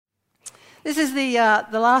This is the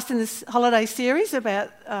last in this holiday series about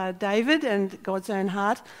David and God's own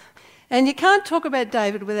heart. And you can't talk about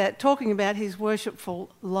David without talking about his worshipful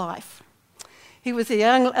life. He was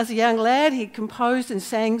as a young lad, he composed and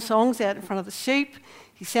sang songs out in front of the sheep.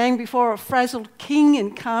 He sang before a frazzled king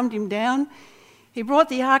and calmed him down. He brought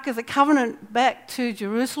the Ark of the Covenant back to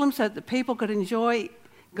Jerusalem so that the people could enjoy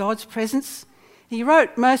God's presence. He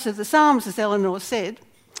wrote most of the Psalms, as Eleanor said,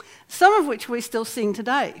 some of which we still sing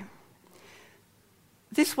today.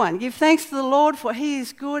 This one, give thanks to the Lord for he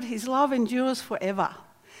is good, his love endures forever.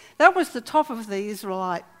 That was the top of the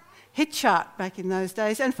Israelite hit chart back in those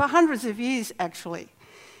days, and for hundreds of years actually.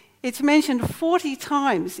 It's mentioned 40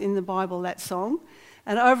 times in the Bible, that song,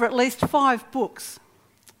 and over at least 5 books.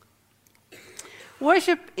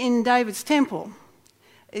 Worship in David's temple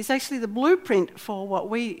is actually the blueprint for what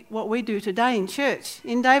we do today in church.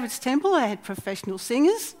 In David's temple they had professional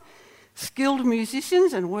singers, skilled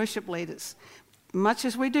musicians and worship leaders, much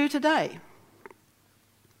as we do today.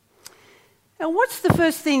 Now, what's the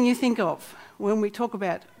first thing you think of when we talk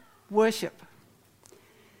about worship?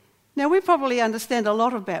 Now, we probably understand a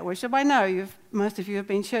lot about worship. I know most of you have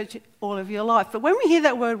been in church all of your life, but when we hear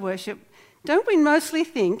that word worship, don't we mostly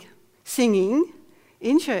think singing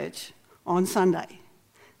in church on Sunday?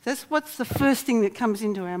 That's what's the first thing that comes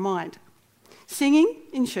into our mind. Singing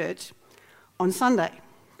in church on Sunday.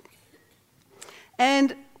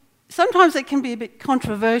 And sometimes it can be a bit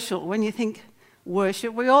controversial when you think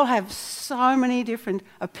worship. We all have so many different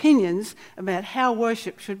opinions about how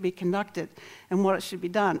worship should be conducted and what it should be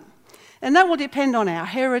done. And that will depend on our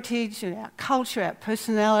heritage and our culture, our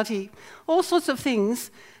personality. All sorts of things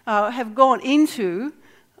have gone into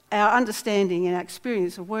our understanding and our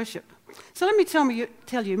experience of worship. So let me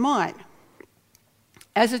tell you mine.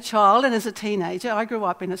 As a child and as a teenager, I grew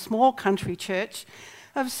up in a small country church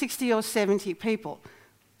of 60 or 70 people.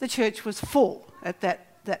 The church was full at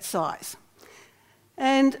that size.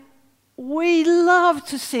 And we loved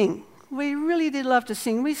to sing. We really did love to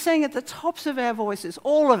sing. We sang at the tops of our voices,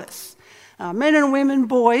 all of us. Men and women,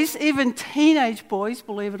 boys, even teenage boys,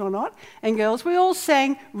 believe it or not, and girls, we all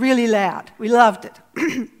sang really loud. We loved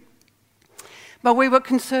it. But we were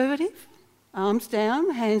conservative, arms down,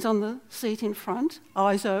 hands on the seat in front,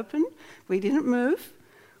 eyes open. We didn't move.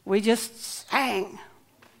 We just sang.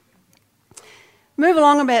 Move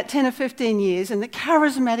along about 10 or 15 years and the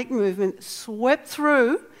charismatic movement swept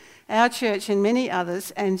through our church and many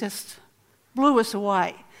others and just blew us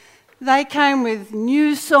away. They came with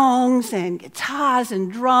new songs and guitars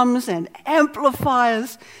and drums and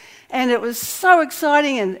amplifiers, and it was so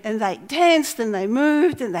exciting, and they danced and they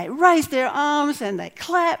moved and they raised their arms and they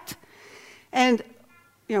clapped. And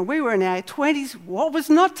we were in our 20s. What was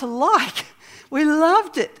not to like? We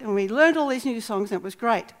loved it, and we learned all these new songs, and it was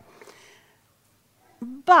great.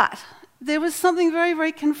 But there was something very,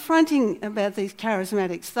 very confronting about these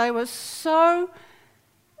charismatics. They were so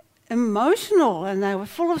emotional and they were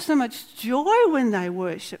full of so much joy when they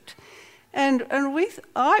worshipped. And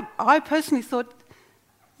I personally thought,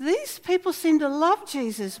 these people seem to love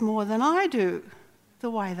Jesus more than I do, the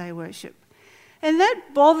way they worship. And that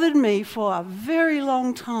bothered me for a very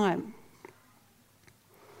long time.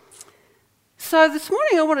 So this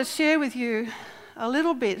morning I want to share with you a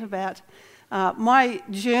little bit about my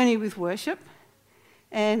journey with worship,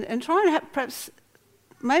 and try and perhaps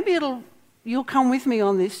maybe you'll come with me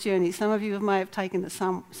on this journey. Some of you may have taken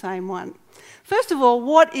the same one. First of all,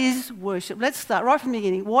 what is worship? Let's start right from the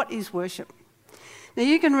beginning. What is worship? Now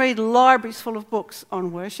you can read libraries full of books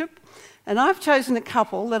on worship, and I've chosen a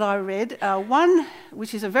couple that I read. One,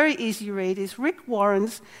 which is a very easy read, is Rick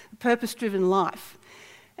Warren's Purpose-Driven Life.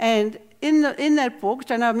 And in that book,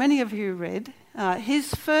 which I know many of you read,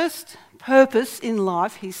 his first purpose in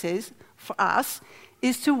life, he says, for us,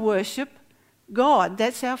 is to worship God.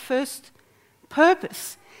 That's our first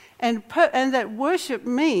purpose. And that worship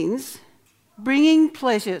means bringing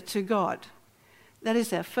pleasure to God. That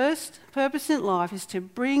is our first purpose in life, is to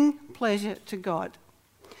bring pleasure to God.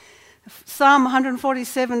 Psalm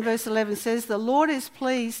 147 verse 11 says, the Lord is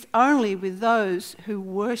pleased only with those who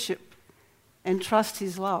worship and trust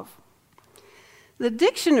his love. The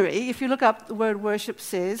dictionary, if you look up the word worship,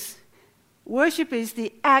 says, worship is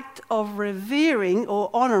the act of revering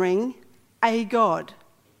or honouring a God.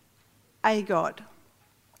 A God.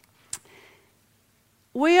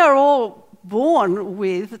 We are all born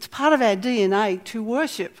with, it's part of our DNA to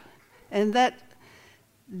worship. And that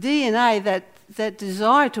DNA, that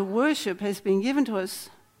desire to worship has been given to us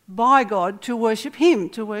by God to worship him,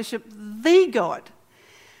 to worship the God.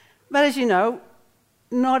 But as you know,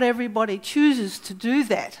 not everybody chooses to do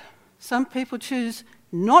that. Some people choose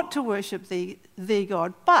not to worship the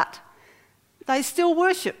God, but they still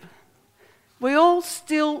worship. We all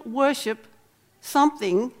still worship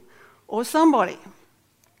something or somebody.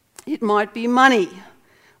 It might be money,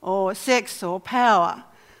 or sex, or power,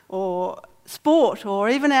 or sport, or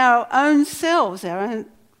even our own selves, our own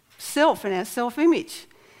self and our self-image.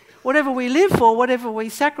 Whatever we live for, whatever we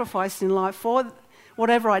sacrifice in life for,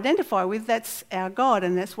 whatever I identify with, that's our God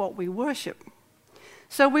and that's what we worship.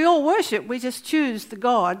 So we all worship, we just choose the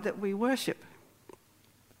God that we worship.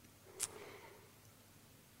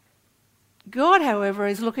 God, however,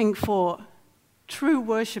 is looking for true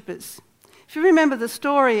worshippers. If you remember the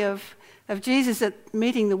story of Jesus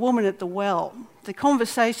meeting the woman at the well, the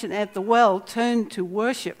conversation at the well turned to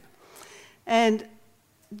worship. And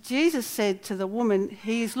Jesus said to the woman,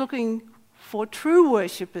 he is looking for true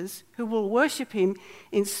worshippers who will worship him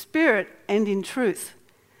in spirit and in truth.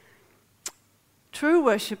 True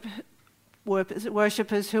worshippers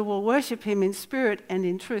who will worship him in spirit and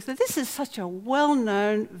in truth. Now, this is such a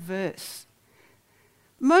well-known verse.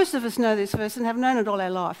 Most of us know this verse and have known it all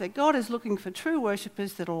our life, that God is looking for true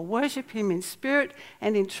worshippers that will worship him in spirit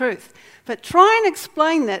and in truth. But try and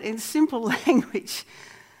explain that in simple language.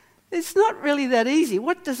 It's not really that easy.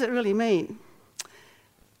 What does it really mean?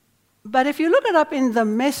 But if you look it up in the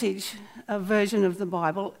Message version of the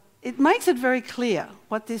Bible, it makes it very clear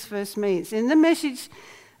what this verse means. In the Message,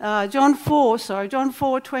 John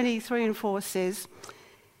 4:23 and 4 says,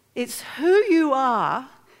 it's who you are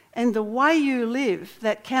and the way you live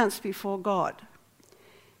that counts before God.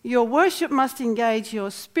 Your worship must engage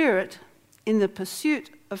your spirit in the pursuit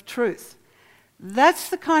of truth. That's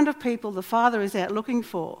the kind of people the Father is out looking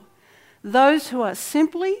for. Those who are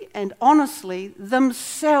simply and honestly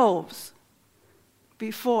themselves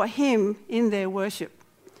before him in their worship.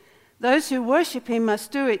 Those who worship him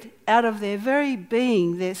must do it out of their very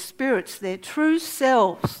being, their spirits, their true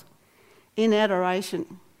selves in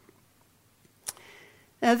adoration.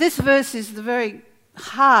 Now, this verse is the very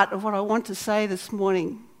heart of what I want to say this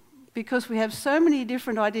morning, because we have so many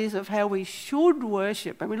different ideas of how we should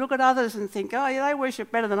worship. And we look at others and think, oh, yeah, they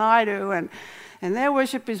worship better than I do, and their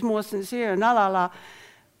worship is more sincere, and la, la, la.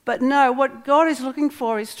 But no, what God is looking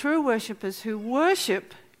for is true worshippers who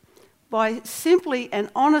worship by simply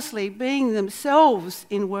and honestly being themselves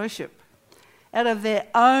in worship, out of their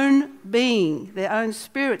own being, their own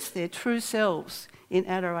spirits, their true selves in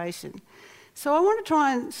adoration. So I want to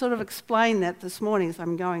try and sort of explain that this morning as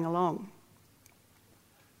I'm going along.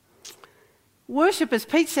 Worship, as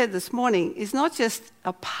Pete said this morning, is not just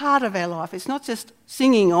a part of our life. It's not just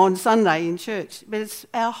singing on Sunday in church, but it's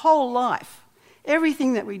our whole life.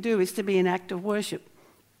 Everything that we do is to be an act of worship.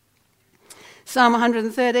 Psalm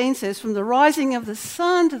 113 says, from the rising of the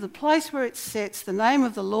sun to the place where it sets, the name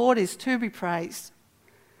of the Lord is to be praised.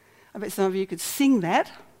 I bet some of you could sing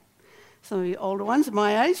that. Some of you older ones,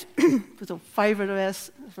 my age, was a favourite of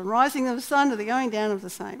ours, from rising of the sun to the going down of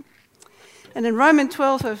the same. And in Romans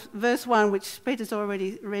 12, verse 1, which Peter's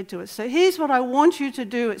already read to us. So here's what I want you to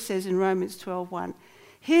do, it says in Romans 12:1.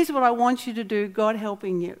 Here's what I want you to do, God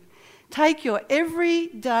helping you. Take your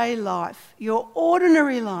everyday life, your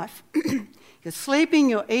ordinary life. You're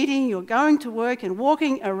sleeping, you're eating, you're going to work and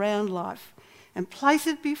walking around life, and place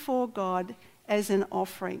it before God as an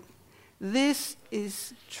offering. This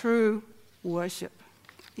is true worship,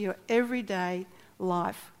 your everyday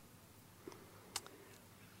life.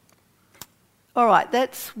 All right,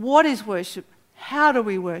 that's what is worship. How do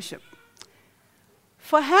we worship?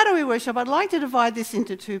 For how do we worship, I'd like to divide this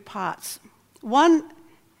into two parts. One,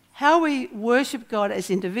 how we worship God as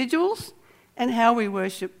individuals, and how we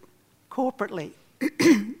worship corporately.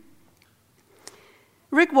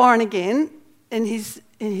 Rick Warren again, in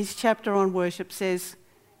his chapter on worship, says,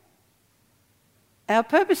 our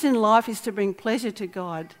purpose in life is to bring pleasure to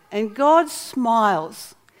God, and God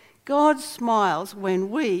smiles. God smiles when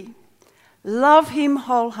we love him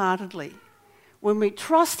wholeheartedly, when we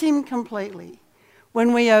trust him completely,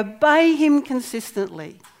 when we obey him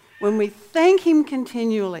consistently, when we thank him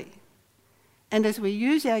continually, and as we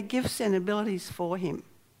use our gifts and abilities for him.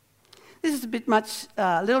 This is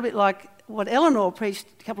a little bit like what Eleanor preached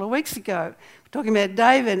a couple of weeks ago, talking about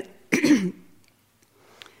David.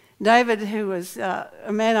 David, who was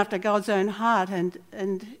a man after God's own heart,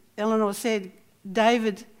 and Eleanor said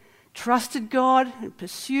David trusted God and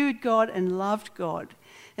pursued God and loved God.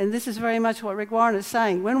 And this is very much what Rick Warren is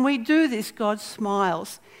saying. When we do this, God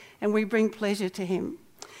smiles and we bring pleasure to him.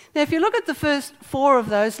 Now, if you look at the first four of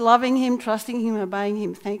those, loving him, trusting him, obeying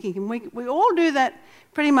him, thanking him, we all do that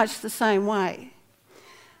pretty much the same way.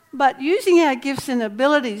 But using our gifts and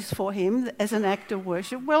abilities for him as an act of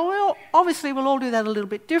worship, well, obviously we'll all do that a little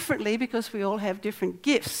bit differently because we all have different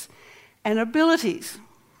gifts and abilities.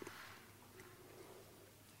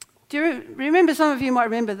 remember, some of you might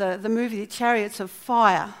remember the movie Chariots of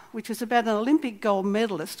Fire, which was about an Olympic gold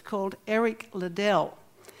medalist called Eric Liddell,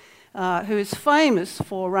 who is famous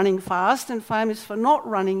for running fast and famous for not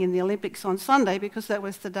running in the Olympics on Sunday because that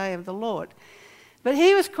was the day of the Lord. But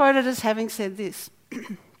he was quoted as having said this: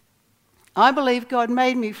 "I believe God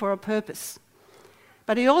made me for a purpose,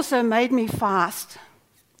 but he also made me fast.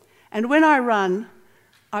 And when I run,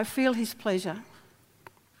 I feel his pleasure."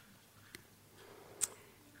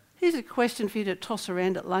 Here's a question for you to toss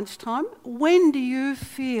around at lunchtime. When do you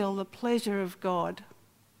feel the pleasure of God?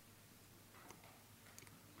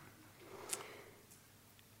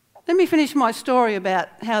 Let me finish my story about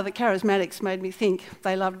how the charismatics made me think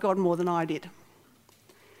they loved God more than I did.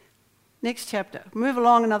 Next chapter. Move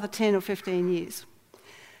along another 10 or 15 years.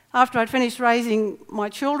 After I'd finished raising my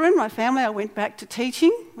children, my family, I went back to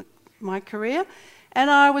teaching, my career,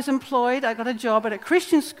 and I was employed. I got a job at a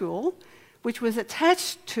Christian school which was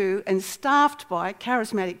attached to and staffed by a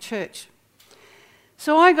charismatic church.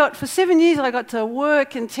 So for 7 years, I got to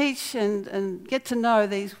work and teach and get to know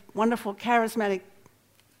these wonderful charismatic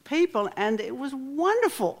people, and it was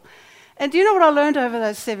wonderful. And do you know what I learned over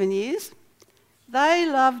those 7 years? They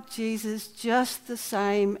loved Jesus just the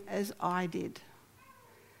same as I did.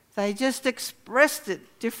 They just expressed it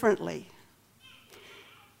differently.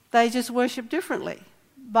 They just worshipped differently.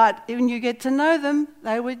 But when you get to know them,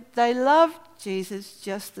 they loved Jesus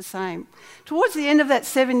just the same. Towards the end of that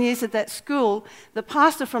 7 years at that school, the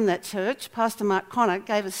pastor from that church, Pastor Mark Connor,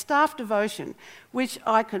 gave a staff devotion, which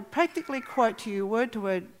I could practically quote to you word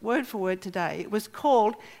for word today. It was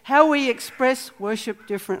called "How We Express Worship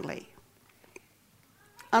Differently."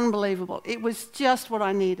 Unbelievable. It was just what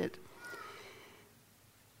I needed.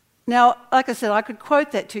 Now, like I said, I could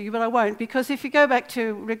quote that to you, but I won't, because if you go back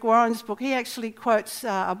to Rick Warren's book, he actually quotes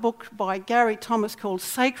a book by Gary Thomas called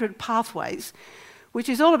Sacred Pathways, which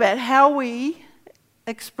is all about how we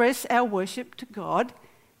express our worship to God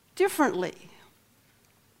differently.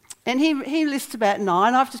 And he lists about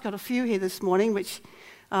 9. I've just got a few here this morning, which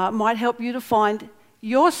might help you to find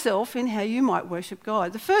yourself in how you might worship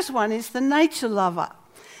God. The first one is the nature lover.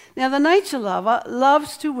 Now, the nature lover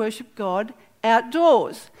loves to worship God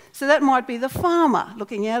outdoors. So that might be the farmer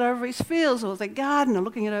looking out over his fields, or the gardener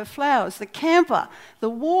looking at her flowers, the camper, the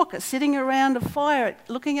walker sitting around a fire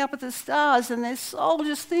looking up at the stars, and their soul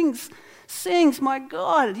just sings, "My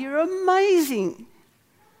God, you're amazing."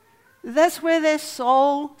 That's where their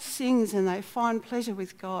soul sings and they find pleasure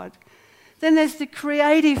with God. Then there's the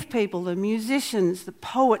creative people, the musicians, the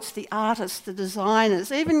poets, the artists, the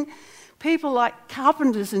designers, even people like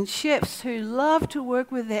carpenters and chefs who love to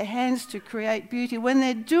work with their hands to create beauty. When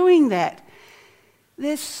they're doing that,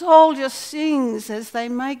 their soul just sings as they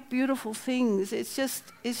make beautiful things. It's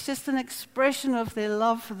just an expression of their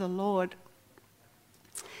love for the Lord.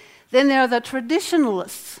 Then there are the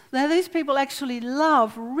traditionalists. Now, these people actually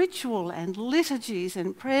love ritual and liturgies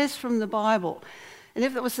and prayers from the Bible. And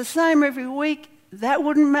if it was the same every week, that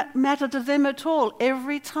wouldn't matter to them at all.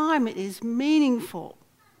 Every time it is meaningful.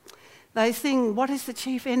 They sing, "What is the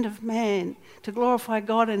chief end of man? To glorify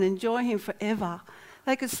God and enjoy him forever."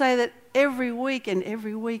 They could say that every week, and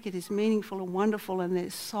every week it is meaningful and wonderful, and their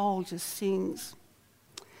soul just sings.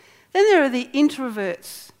 Then there are the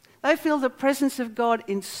introverts. They feel the presence of God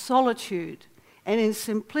in solitude and in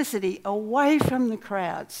simplicity, away from the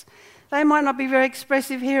crowds. They might not be very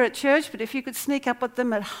expressive here at church, but if you could sneak up at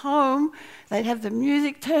them at home, they'd have the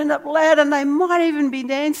music turned up loud and they might even be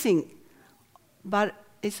dancing. But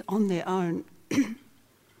it's on their own.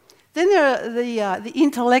 Then there are the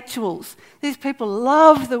intellectuals. These people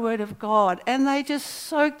love the Word of God and they just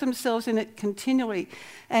soak themselves in it continually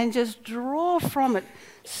and just draw from it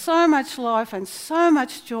so much life and so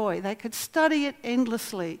much joy. They could study it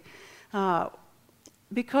endlessly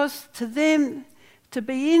because to them, to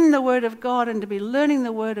be in the Word of God and to be learning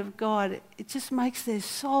the Word of God, it just makes their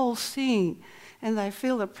soul sing and they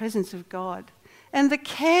feel the presence of God. And the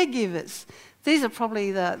caregivers, these are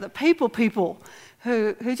probably the people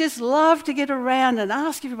who just love to get around and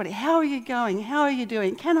ask everybody, "How are you going? How are you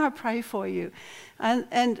doing? Can I pray for you?"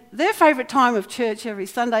 And their favourite time of church every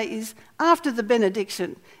Sunday is after the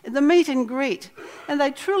benediction, the meet and greet. And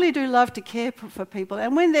they truly do love to care for people.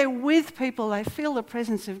 And when they're with people, they feel the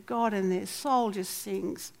presence of God and their soul just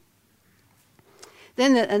sings.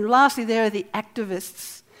 And lastly, there are the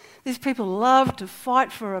activists. These people love to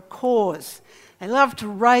fight for a cause. They love to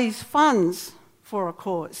raise funds for a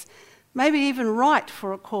cause, maybe even write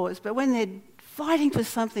for a cause. But when they're fighting for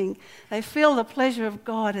something, they feel the pleasure of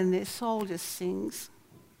God and their soul just sings.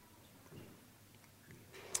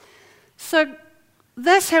 So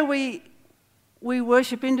that's how we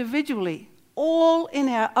worship individually all in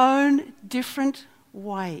our own different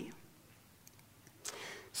way.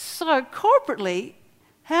 So corporately,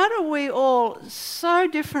 how do we all so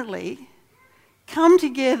differently come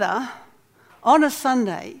together on a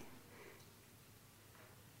Sunday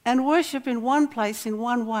and worship in one place in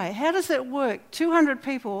one way? How does that work? 200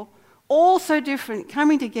 people, all so different,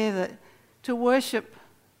 coming together to worship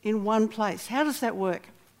in one place. How does that work?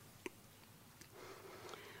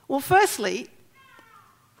 Well, firstly,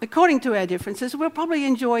 according to our differences, we'll probably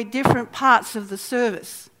enjoy different parts of the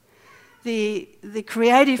service. The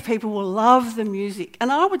creative people will love the music.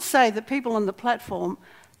 And I would say the people on the platform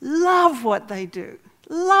love what they do.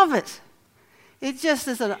 Love it. It just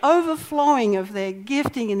is an overflowing of their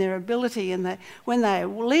gifting and their ability. And when they're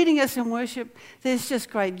leading us in worship, there's just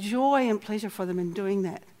great joy and pleasure for them in doing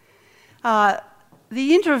that.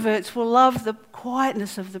 The introverts will love the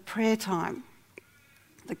quietness of the prayer time.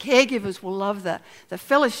 The caregivers will love the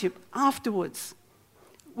fellowship afterwards.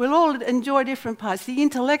 We'll all enjoy different parts. The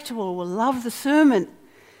intellectual will love the sermon.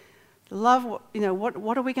 Love,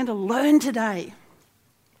 what are we going to learn today?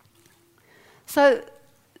 So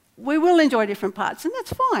we will enjoy different parts, and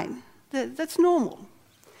that's fine. That's normal.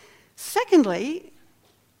 Secondly,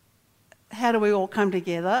 how do we all come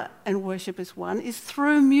together and worship as one is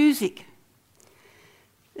through music.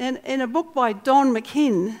 And in a book by Don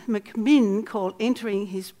McMinn called Entering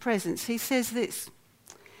His Presence, he says this: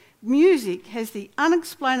 music has the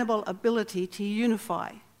unexplainable ability to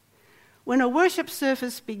unify. When a worship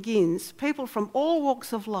service begins, people from all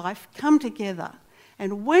walks of life come together,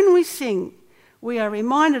 and when we sing, we are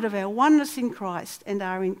reminded of our oneness in Christ and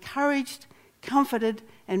are encouraged, comforted,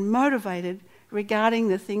 and motivated regarding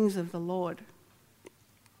the things of the Lord.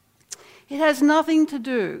 It has nothing to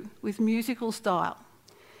do with musical style,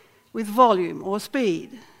 with volume or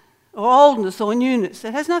speed, or oldness or newness.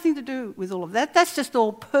 It has nothing to do with all of that. That's just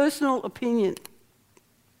all personal opinion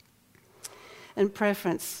and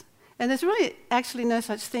preference. And there's really actually no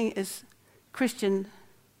such thing as Christian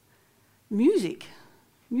music.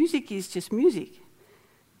 Music is just music.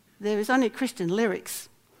 There is only Christian lyrics.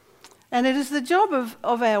 And it is the job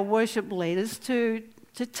of our worship leaders to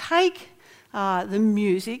take the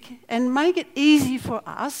music and make it easy for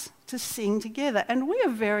us to sing together. And we are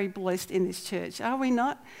very blessed in this church, are we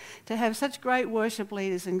not? To have such great worship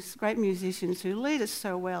leaders and great musicians who lead us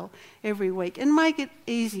so well every week and make it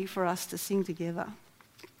easy for us to sing together.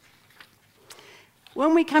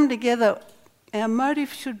 When we come together, our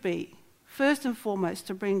motive should be, first and foremost,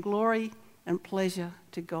 to bring glory and pleasure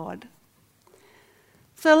to God.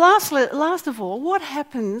 So last of all, what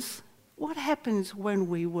happens when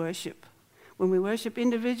we worship? When we worship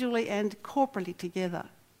individually and corporately together?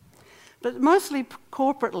 But mostly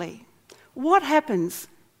corporately. What happens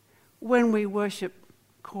when we worship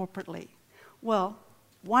corporately? Well,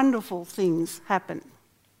 wonderful things happen.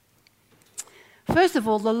 First of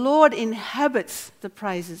all, the Lord inhabits the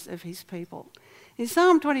praises of his people. In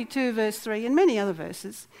Psalm 22, verse 3, and many other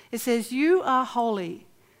verses, it says, "You are holy,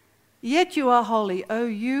 yet you are holy, O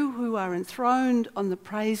you who are enthroned on the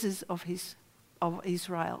praises of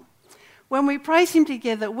Israel." When we praise him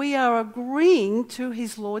together, we are agreeing to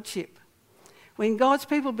his lordship. When God's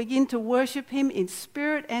people begin to worship him in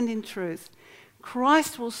spirit and in truth,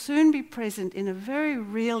 Christ will soon be present in a very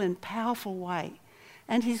real and powerful way,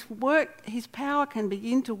 and his power can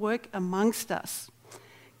begin to work amongst us.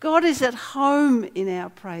 God is at home in our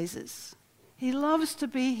praises. He loves to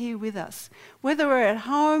be here with us. Whether we're at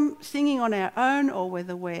home singing on our own or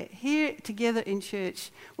whether we're here together in church,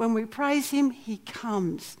 when we praise him, he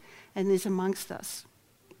comes and is amongst us.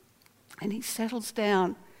 And he settles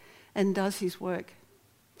down and does his work.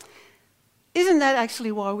 Isn't that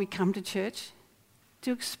actually why we come to church?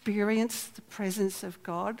 To experience the presence of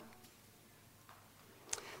God?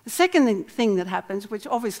 The second thing that happens, which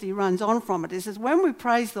obviously runs on from it, is when we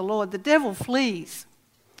praise the Lord, the devil flees.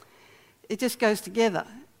 It just goes together.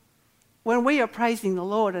 When we are praising the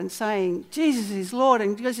Lord and saying, Jesus is Lord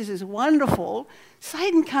and Jesus is wonderful,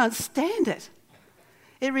 Satan can't stand it.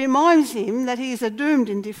 It reminds him that he is a doomed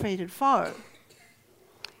and defeated foe.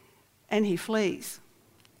 And he flees.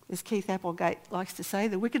 As Keith Applegate likes to say,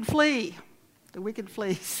 the wicked flee. The wicked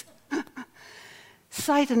flees.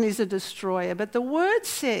 Satan is a destroyer, but the word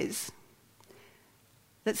says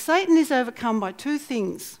that Satan is overcome by two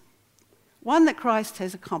things. One that Christ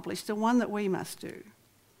has accomplished and one that we must do.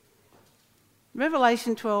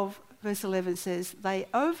 Revelation 12 verse 11 says, they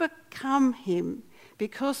overcome him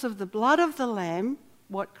because of the blood of the Lamb,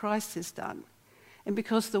 what Christ has done, and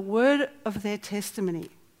because the word of their testimony.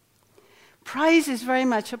 Praise is very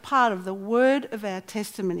much a part of the word of our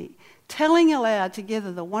testimony, telling aloud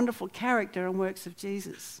together the wonderful character and works of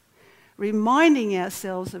Jesus. reminding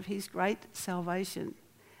ourselves of his great salvation.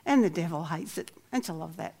 And the devil hates it. Don't you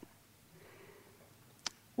love that?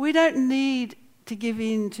 We don't need to give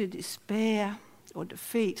in to despair or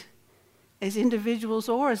defeat as individuals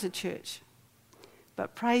or as a church,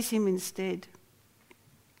 but praise him instead.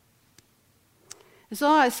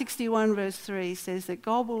 Isaiah 61 verse 3 says that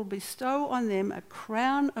God will bestow on them a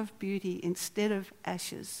crown of beauty instead of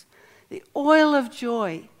ashes, the oil of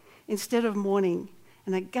joy instead of mourning,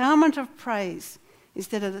 and a garment of praise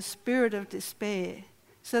instead of the spirit of despair,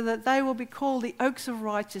 so that they will be called the oaks of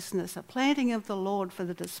righteousness, a planting of the Lord for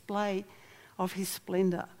the display of his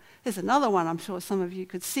splendour. There's another one I'm sure some of you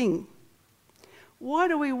could sing. Why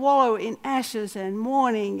do we wallow in ashes and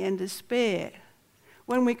mourning and despair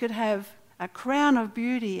when we could have a crown of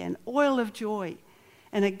beauty and oil of joy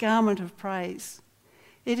and a garment of praise?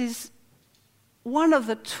 It is one of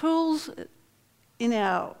the tools in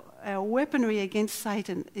our weaponry against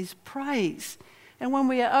Satan is praise. And when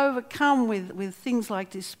we are overcome with things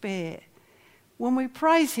like despair, when we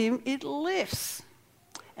praise him, it lifts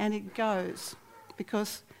and it goes,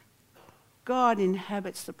 because God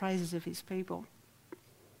inhabits the praises of his people.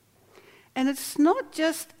 And it's not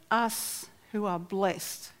just us who are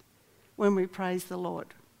blessed when we praise the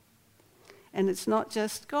Lord. And it's not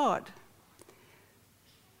just God.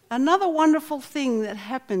 Another wonderful thing that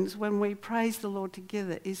happens when we praise the Lord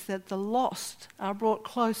together is that the lost are brought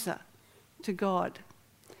closer to God.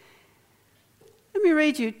 Let me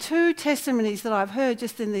read you 2 testimonies that I've heard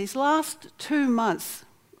just in these last 2 months.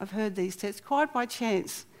 I've heard these texts quite by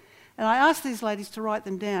chance. And I asked these ladies to write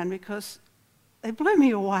them down because they blew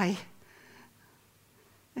me away.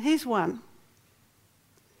 And here's one.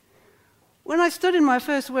 When I stood in my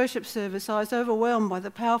first worship service, I was overwhelmed by the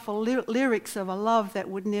powerful lyrics of a love that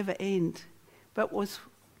would never end, but was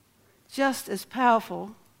just as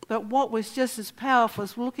powerful. But what was just as powerful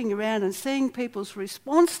was looking around and seeing people's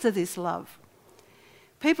response to this love.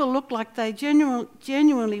 People looked like they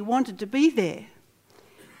genuinely wanted to be there,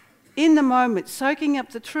 in the moment, soaking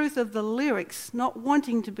up the truth of the lyrics, not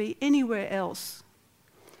wanting to be anywhere else.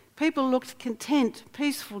 People looked content,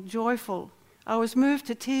 peaceful, joyful. I was moved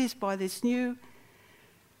to tears by this new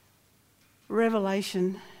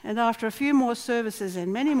revelation. And after a few more services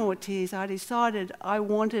and many more tears, I decided I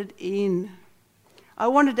wanted in. I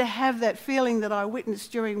wanted to have that feeling that I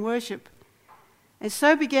witnessed during worship. And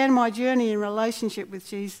so began my journey in relationship with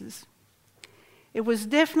Jesus. It was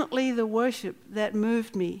definitely the worship that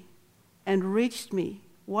moved me and reached me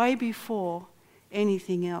way before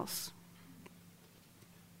anything else.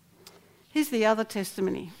 Here's the other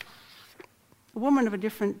testimony. A woman of a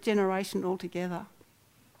different generation altogether.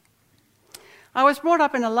 I was brought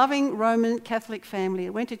up in a loving Roman Catholic family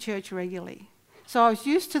and went to church regularly. So I was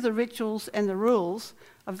used to the rituals and the rules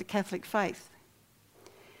of the Catholic faith.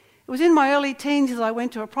 It was in my early teens that I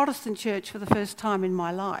went to a Protestant church for the first time in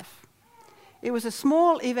my life. It was a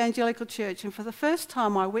small evangelical church, and for the first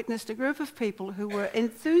time I witnessed a group of people who were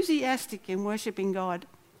enthusiastic in worshipping God.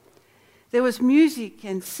 There was music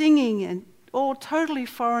and singing, and all totally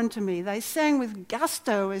foreign to me. They sang with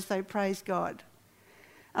gusto as they praised God.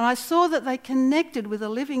 And I saw that they connected with a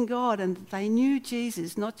living God and that they knew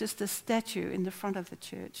Jesus, not just a statue in the front of the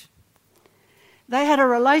church. They had a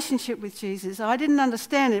relationship with Jesus. I didn't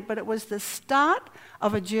understand it, but it was the start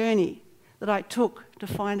of a journey that I took to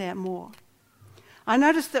find out more. I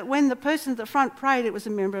noticed that when the person at the front prayed, it was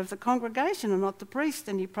a member of the congregation and not the priest,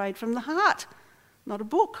 and he prayed from the heart, not a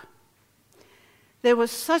book. There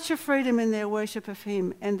was such a freedom in their worship of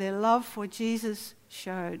him, and their love for Jesus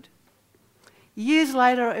showed. Years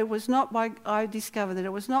later, I discovered that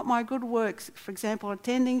it was not my good works, for example,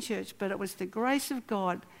 attending church, but it was the grace of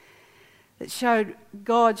God that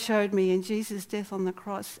God showed me in Jesus' death on the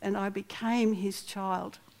cross, and I became his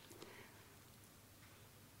child.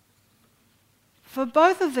 For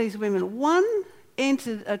both of these women, one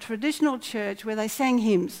entered a traditional church where they sang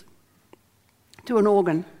hymns to an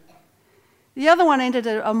organ. The other one entered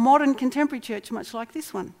a modern contemporary church much like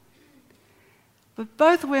this one. But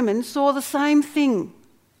both women saw the same thing.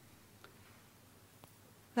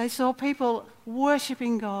 They saw people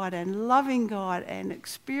worshipping God and loving God and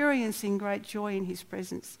experiencing great joy in his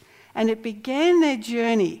presence. And it began their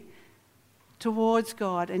journey towards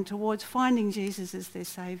God and towards finding Jesus as their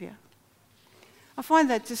Saviour. I find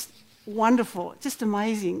that just wonderful, just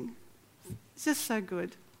amazing. It's just so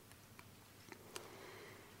good.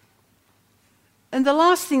 And the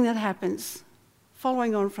last thing that happens,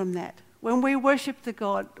 following on from that, when we worship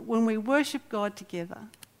God together,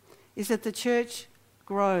 is that the church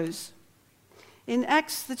grows.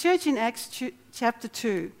 The church in Acts chapter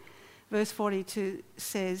 2, verse 42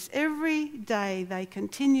 says, "Every day they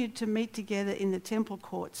continued to meet together in the temple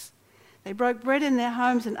courts. They broke bread in their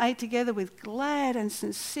homes and ate together with glad and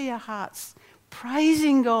sincere hearts,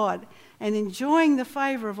 praising God and enjoying the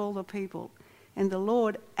favour of all the people. And the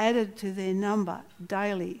Lord added to their number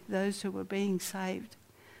daily those who were being saved."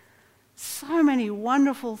 So many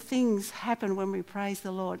wonderful things happen when we praise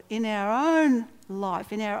the Lord in our own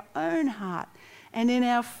life, in our own heart, and in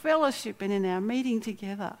our fellowship and in our meeting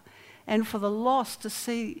together. And for the lost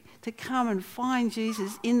to come and find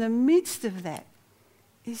Jesus in the midst of that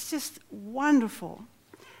is just wonderful.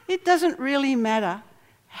 It doesn't really matter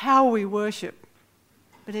how we worship,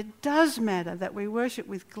 but it does matter that we worship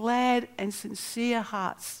with glad and sincere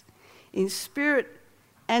hearts, in spirit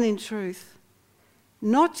and in truth,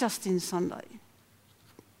 not just in Sunday,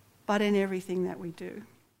 but in everything that we do.